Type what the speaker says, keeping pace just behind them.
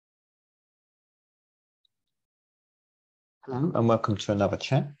Hello and welcome to another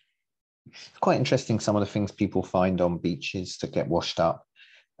chat. It's quite interesting some of the things people find on beaches that get washed up.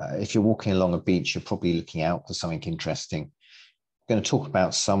 If you're walking along a beach, you're probably looking out for something interesting. I'm going to talk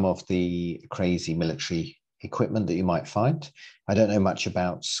about some of the crazy military equipment that you might find. I don't know much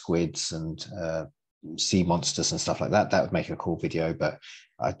about squids and sea monsters and stuff like that. That would make a cool video, but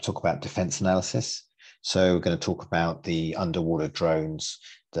I talk about defense analysis. So we're going to talk about the underwater drones,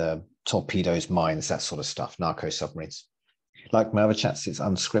 the torpedoes, mines, that sort of stuff, narco submarines. Like my other chats, it's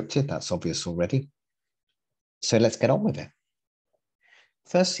unscripted. That's obvious already. So let's get on with it.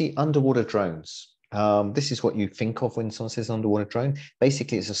 Firstly, underwater drones. This is what you think of when someone says underwater drone.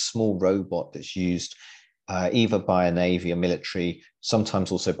 Basically, it's a small robot that's used either by a navy or military,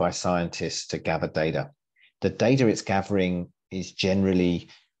 sometimes also by scientists to gather data. The data it's gathering is generally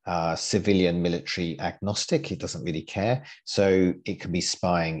civilian military agnostic. It doesn't really care. So it can be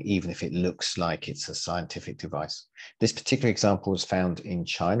spying even if it looks like it's a scientific device. This particular example was found in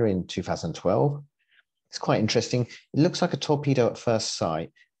China in 2012. It's quite interesting. It looks like a torpedo at first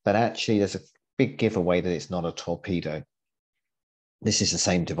sight, but actually there's a big giveaway that it's not a torpedo. This is the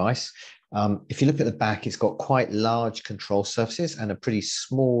same device. If you look at the back, it's got quite large control surfaces and a pretty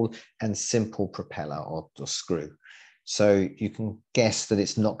small and simple propeller or screw. So you can guess that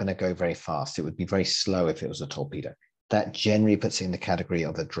it's not going to go very fast. It would be very slow if it was a torpedo. That generally puts it in the category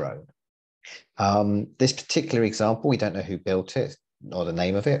of a drone. This particular example, we don't know who built it or the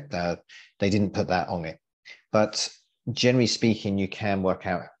name of it. They didn't put that on it. But generally speaking, you can work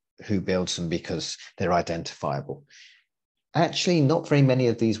out who builds them because they're identifiable. Actually, not very many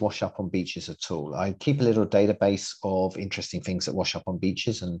of these wash up on beaches at all. I keep a little database of interesting things that wash up on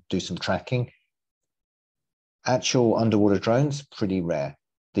beaches and do some tracking. Actual underwater drones, pretty rare.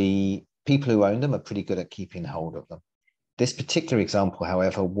 The people who own them are pretty good at keeping hold of them. This particular example,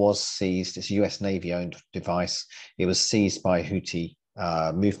 however, was seized. It's a US Navy-owned device. It was seized by Houthi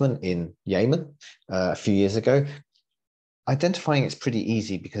movement in Yemen a few years ago. Identifying it's pretty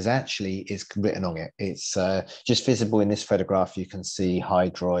easy because actually it's written on it. It's just visible in this photograph. You can see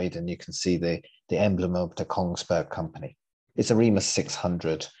Hydroid and you can see the emblem of the Kongsberg company. It's a Remus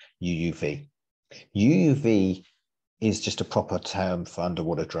 600 UUV. UUV is just a proper term for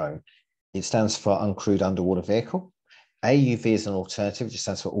underwater drone. It stands for uncrewed underwater vehicle. AUV is an alternative, it just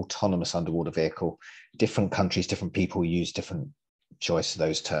stands for autonomous underwater vehicle. Different countries, different people use different choice of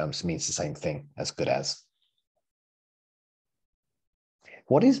those terms. It means the same thing, as good as.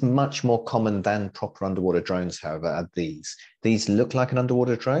 What is much more common than proper underwater drones, however, are these. These look like an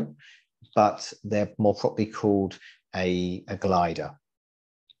underwater drone, but they're more properly called a glider.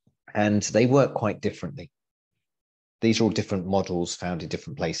 And they work quite differently. These are all different models found in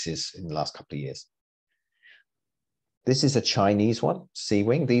different places in the last couple of years. This is a Chinese one, Sea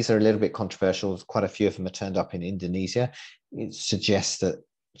Wing. These are a little bit controversial. Quite a few of them are turned up in Indonesia. It suggests that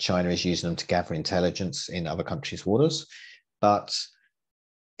China is using them to gather intelligence in other countries' waters. But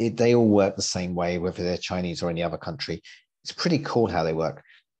they all work the same way, whether they're Chinese or any other country. It's pretty cool how they work.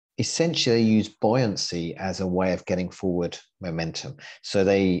 Essentially, they use buoyancy as a way of getting forward momentum. So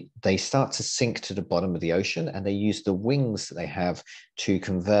they start to sink to the bottom of the ocean, and they use the wings that they have to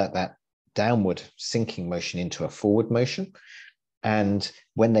convert that downward sinking motion into a forward motion. And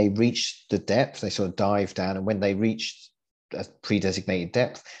when they reach the depth, they sort of dive down, and when they reach a pre-designated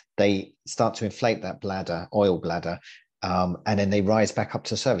depth, they start to inflate that bladder, oil bladder, and then they rise back up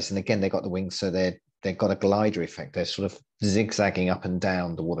to the surface. And again, they got the wings, so they've got a glider effect. They're sort of zigzagging up and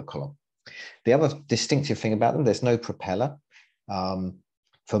down the water column. The other distinctive thing about them, there's no propeller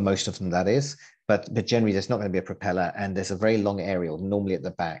for most of them, that is, but generally there's not going to be a propeller, and there's a very long aerial, normally at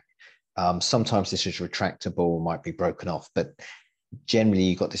the back. Sometimes this is retractable, might be broken off, but generally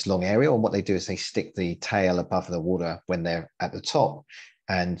you've got this long aerial, and what they do is they stick the tail above the water when they're at the top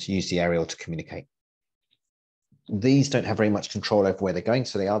and use the aerial to communicate. These don't have very much control over where they're going,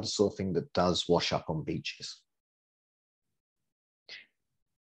 so they are the sort of thing that does wash up on beaches.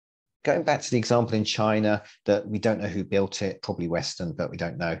 Going back to the example in China that we don't know who built it, probably Western, but we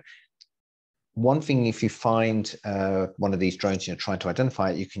don't know. One thing, if you find one of these drones, you're trying to identify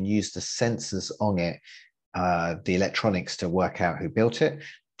it, you can use the sensors on it, the electronics, to work out who built it.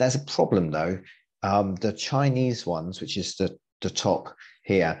 There's a problem though. The Chinese ones, which is the top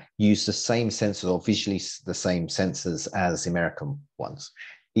here, use the same sensors or visually the same sensors as the American ones.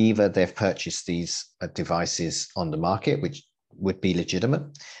 Either they've purchased these devices on the market, which would be legitimate,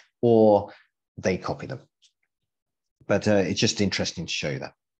 or they copy them. But it's just interesting to show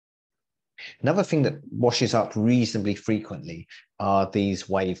that. Another thing that washes up reasonably frequently are these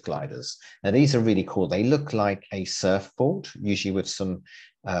wave gliders. Now, these are really cool. They look like a surfboard, usually with some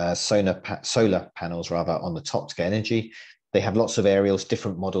solar panels rather on the top to get energy. They have lots of aerials.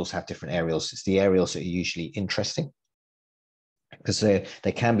 Different models have different aerials. It's the aerials that are usually interesting because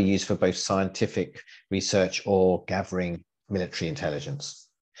they can be used for both scientific research or gathering military intelligence.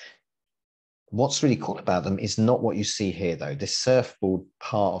 What's really cool about them is not what you see here, though. This surfboard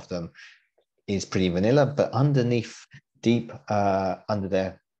part of them is pretty vanilla, but underneath, deep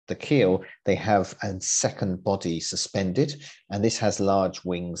under the keel, they have a second body suspended, and this has large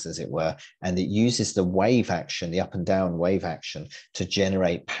wings, as it were, and it uses the wave action, the up and down wave action, to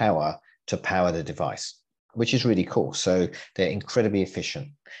generate power to power the device, which is really cool. So they're incredibly efficient,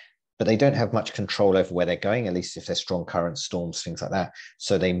 but they don't have much control over where they're going, at least if there's strong currents, storms, things like that.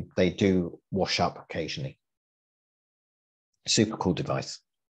 So they do wash up occasionally. Super cool device.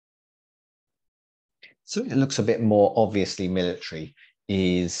 So it looks a bit more obviously military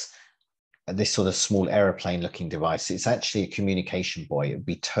is this sort of small aeroplane looking device. It's actually a communication buoy. It would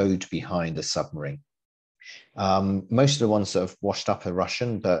be towed behind a submarine. Most of the ones that have washed up are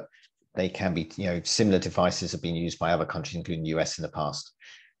Russian, but they can be, similar devices have been used by other countries, including the US in the past.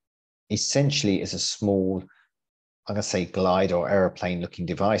 Essentially, it's a small, I'm going to say glide or aeroplane looking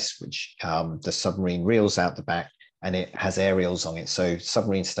device, which the submarine reels out the back, and it has aerials on it. So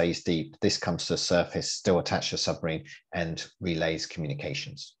submarine stays deep. This comes to the surface, still attached to the submarine, and relays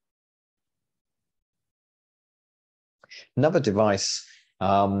communications. Another device,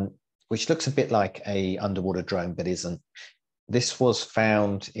 which looks a bit like an underwater drone, but isn't. This was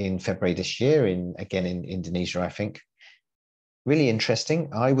found in February this year, again in Indonesia, I think. Really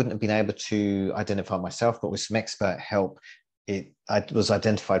interesting. I wouldn't have been able to identify myself, but with some expert help, it was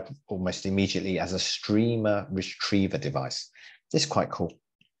identified almost immediately as a streamer retriever device. This is quite cool.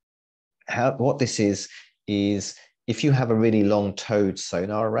 What this is if you have a really long towed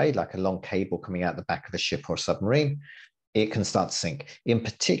sonar array, like a long cable coming out the back of a ship or a submarine, it can start to sink. In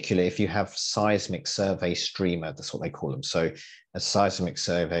particular, if you have seismic survey streamer, that's what they call them. So a seismic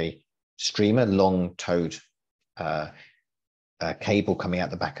survey streamer, long towed cable coming out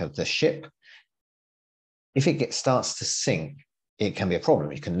the back of the ship. If it starts to sink, it can be a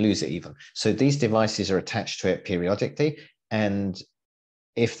problem. You can lose it even. So these devices are attached to it periodically. And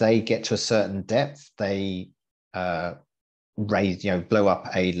if they get to a certain depth, they blow up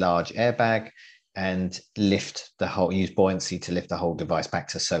a large airbag and lift the whole, use buoyancy to lift the whole device back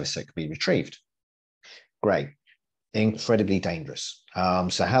to service so it could be retrieved. Great. Incredibly dangerous.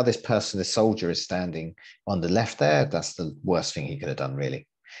 So how this soldier is standing on the left there, that's the worst thing he could have done, really.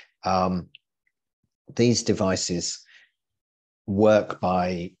 These devices work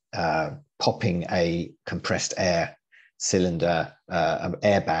by popping a compressed air cylinder,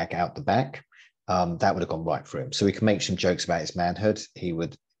 airbag out the back. That would have gone right through him. So we can make some jokes about his manhood. It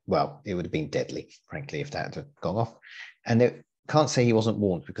would have been deadly, frankly, if that had gone off. And it can't say he wasn't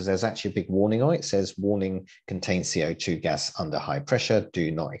warned, because there's actually a big warning on it. It says, warning, contains CO2 gas under high pressure.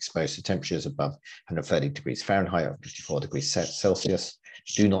 Do not expose to temperatures above 130 degrees Fahrenheit or 54 degrees Celsius.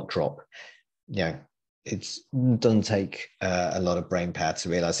 Do not drop. It doesn't take a lot of brain power to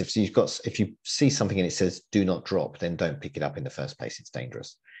realize if you see something and it says do not drop, then don't pick it up in the first place. It's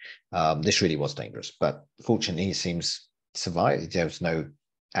dangerous. This really was dangerous, but fortunately he seems survived. There was no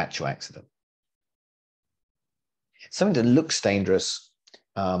actual accident. Something that looks dangerous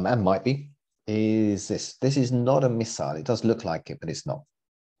and might be is this. This is not a missile. It does look like it, but it's not.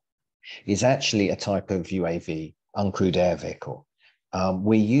 It's actually a type of UAV, uncrewed air vehicle.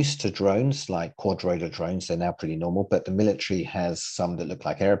 We're used to drones like quadrotor drones. They're now pretty normal, but the military has some that look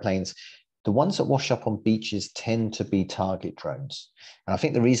like airplanes. The ones that wash up on beaches tend to be target drones. And I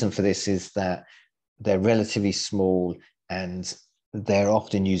think the reason for this is that they're relatively small and they're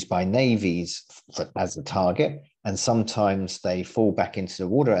often used by navies as a target. And sometimes they fall back into the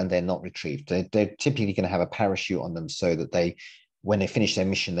water and they're not retrieved. They're typically going to have a parachute on them so that when they finish their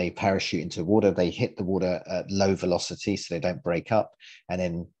mission, they parachute into the water. They hit the water at low velocity so they don't break up. And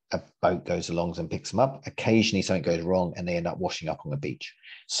then a boat goes along and picks them up. Occasionally something goes wrong and they end up washing up on the beach.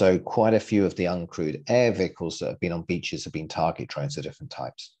 So quite a few of the uncrewed air vehicles that have been on beaches have been target drones of different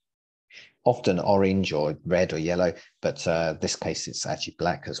types. Often orange or red or yellow, but this case it's actually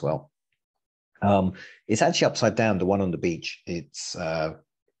black as well. It's actually upside down, the one on the beach. It's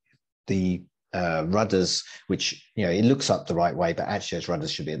the rudders, which, it looks up the right way, but actually those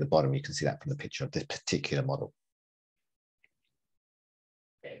rudders should be at the bottom. You can see that from the picture of this particular model.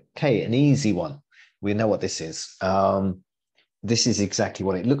 Okay, an easy one. We know what this is. This is exactly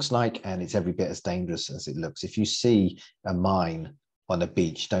what it looks like, and it's every bit as dangerous as it looks. If you see a mine on a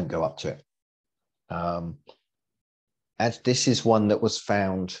beach, don't go up to it. And this is one that was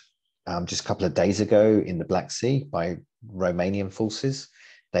found just a couple of days ago in the Black Sea by Romanian forces.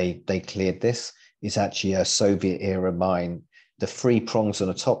 They cleared this. It's actually a Soviet era mine. The three prongs on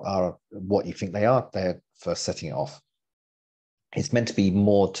the top are what you think they are. They're for setting it off. It's meant to be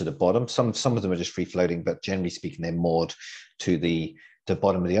moored to the bottom. Some of them are just free floating, but generally speaking, they're moored to the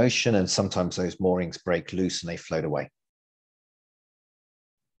bottom of the ocean. And sometimes those moorings break loose and they float away.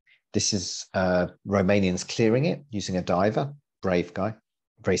 This is Romanians clearing it using a diver, brave guy,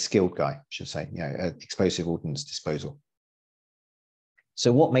 very skilled guy, I should say, explosive ordnance disposal.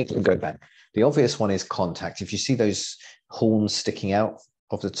 So what makes them go back? The obvious one is contact. If you see those horns sticking out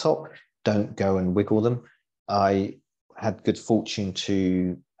of the top, don't go and wiggle them. I had good fortune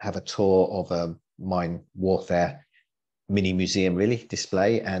to have a tour of a mine warfare mini museum, really,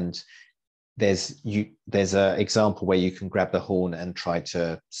 display, and there's an example where you can grab the horn and try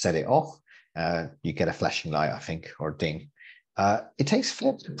to set it off. You get a flashing light, I think, or a ding. It takes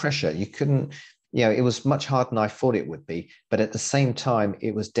fair bit of pressure. You couldn't, it was much harder than I thought it would be, but at the same time,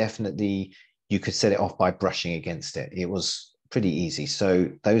 it was definitely, you could set it off by brushing against it. It was pretty easy.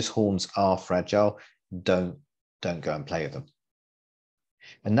 So those horns are fragile. Don't go and play with them.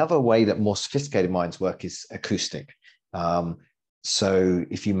 Another way that more sophisticated mines work is acoustic. So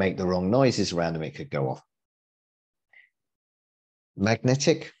if you make the wrong noises around them, it could go off.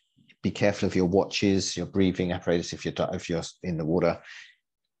 Magnetic, be careful of your watches, your breathing apparatus if you're in the water.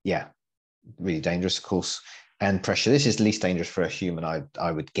 Yeah, really dangerous, of course. And pressure, this is least dangerous for a human,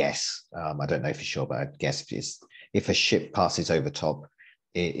 I would guess. I don't know for sure, but I'd guess if a ship passes over top,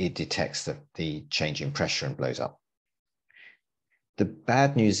 it detects the change in pressure and blows up. The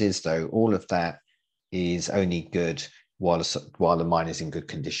bad news is, though, all of that is only good while the mine is in good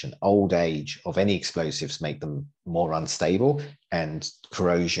condition. Old age of any explosives make them more unstable, and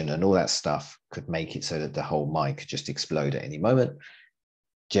corrosion and all that stuff could make it so that the whole mine could just explode at any moment.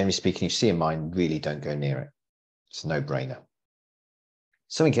 Generally speaking, if you see a mine, really don't go near it. It's a no-brainer.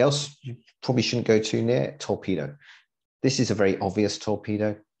 Something else you probably shouldn't go too near, torpedo. This is a very obvious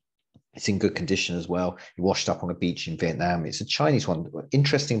torpedo. It's in good condition as well. It washed up on a beach in Vietnam. It's a Chinese one. What's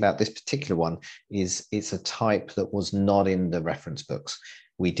interesting about this particular one is it's a type that was not in the reference books.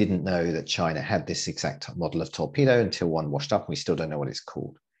 We didn't know that China had this exact model of torpedo until one washed up, and we still don't know what it's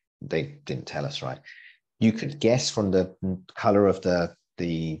called. They didn't tell us, right? You could guess from the color of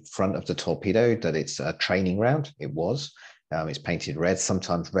the front of the torpedo that it's a training round. It was. It's painted red,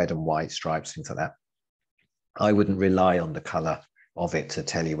 sometimes red and white stripes, things like that. I wouldn't rely on the color of it to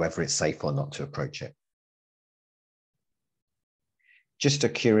tell you whether it's safe or not to approach it. Just a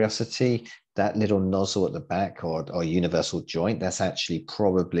curiosity, that little nozzle at the back or universal joint, that's actually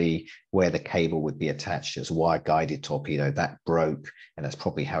probably where the cable would be attached. As a wire-guided torpedo. That broke, and that's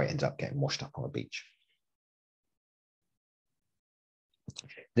probably how it ended up getting washed up on a beach.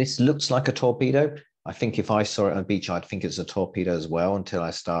 This looks like a torpedo. I think if I saw it on a beach, I'd think it's a torpedo as well until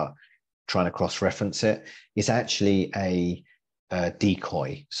I start trying to cross-reference it. It's actually a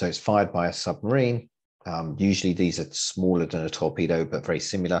decoy. So it's fired by a submarine. Usually these are smaller than a torpedo, but very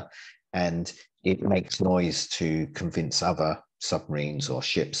similar. And it makes noise to convince other submarines or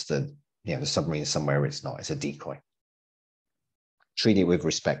ships that the submarine is somewhere it's not. It's a decoy. Treat it with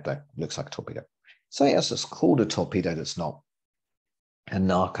respect, though. It looks like a torpedo. Something else that's called a torpedo that's not a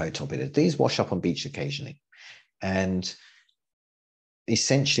narco torpedo. These wash up on beach occasionally. And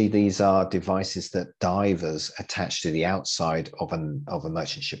essentially, these are devices that divers attach to the outside of a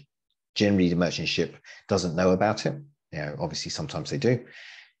merchant ship. Generally, the merchant ship doesn't know about it. Obviously, sometimes they do.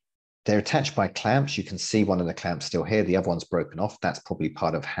 They're attached by clamps. You can see one of the clamps still here. The other one's broken off. That's probably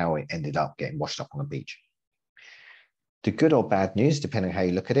part of how it ended up getting washed up on a beach. The good or bad news, depending on how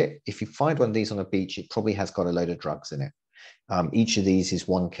you look at it, if you find one of these on a beach, it probably has got a load of drugs in it. Each of these is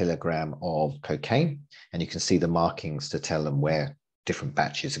 1 kilogram of cocaine, and you can see the markings to tell them where different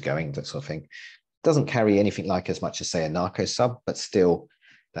batches are going, that sort of thing. Doesn't carry anything like as much as, say, a narco sub, but still,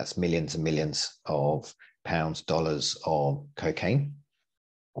 that's millions and millions of pounds, dollars of cocaine.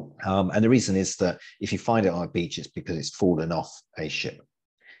 And the reason is that if you find it on a beach, it's because it's fallen off a ship.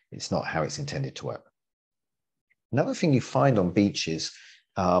 It's not how it's intended to work. Another thing you find on beaches,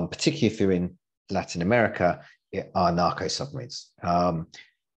 particularly if you're in Latin America, are narco submarines.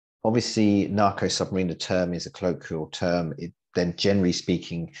 Obviously, narco submarine, the term is a colloquial term. Then generally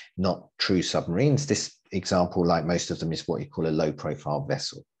speaking, not true submarines. This example, like most of them, is what you call a low profile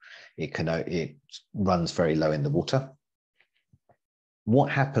vessel. It runs very low in the water.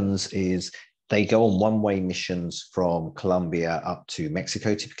 What happens is they go on one-way missions from Colombia up to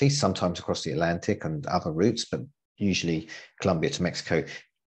Mexico, typically, sometimes across the Atlantic and other routes, but usually Colombia to Mexico.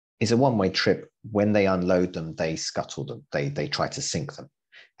 is a one-way trip. When they unload them, they scuttle them. They try to sink them.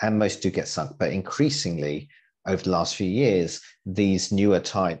 And most do get sunk. But increasingly, over the last few years, these newer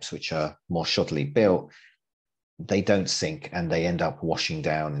types, which are more shoddily built, they don't sink and they end up washing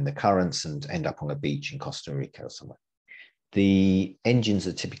down in the currents and end up on a beach in Costa Rica or somewhere. The engines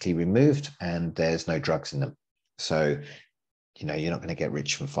are typically removed and there's no drugs in them. So, you're not going to get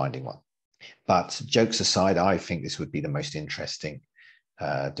rich from finding one. But jokes aside, I think this would be the most interesting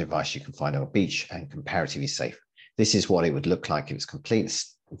device you can find on a beach and comparatively safe. This is what it would look like if it's complete.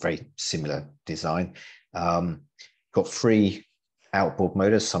 It's very similar design. Got 3 outboard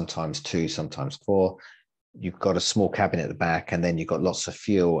motors, sometimes 2, sometimes 4. You've got a small cabin at the back, and then you've got lots of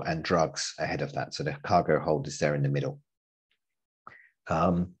fuel and drugs ahead of that. So the cargo hold is there in the middle.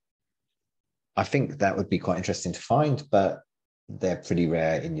 I think that would be quite interesting to find, but they're pretty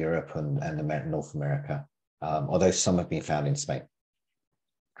rare in Europe and North America, although some have been found in Spain.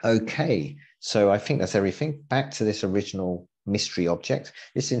 Okay, so I think that's everything. Back to this original mystery object.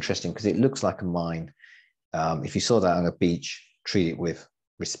 It's interesting because it looks like a mine. If you saw that on a beach, treat it with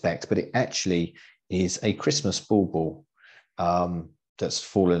respect, but it actually is a Christmas bauble that's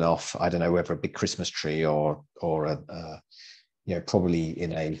fallen off. I don't know whether a big Christmas tree or probably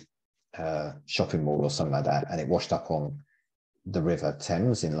in a shopping mall or something like that, and it washed up on the River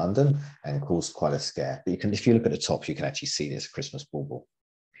Thames in London and caused quite a scare. But if you look at the top, you can actually see there's a Christmas bauble.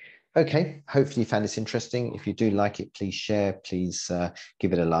 Okay, hopefully you found this interesting. If you do like it, please share, please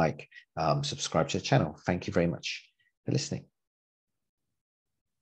give it a like, subscribe to the channel. Thank you very much for listening.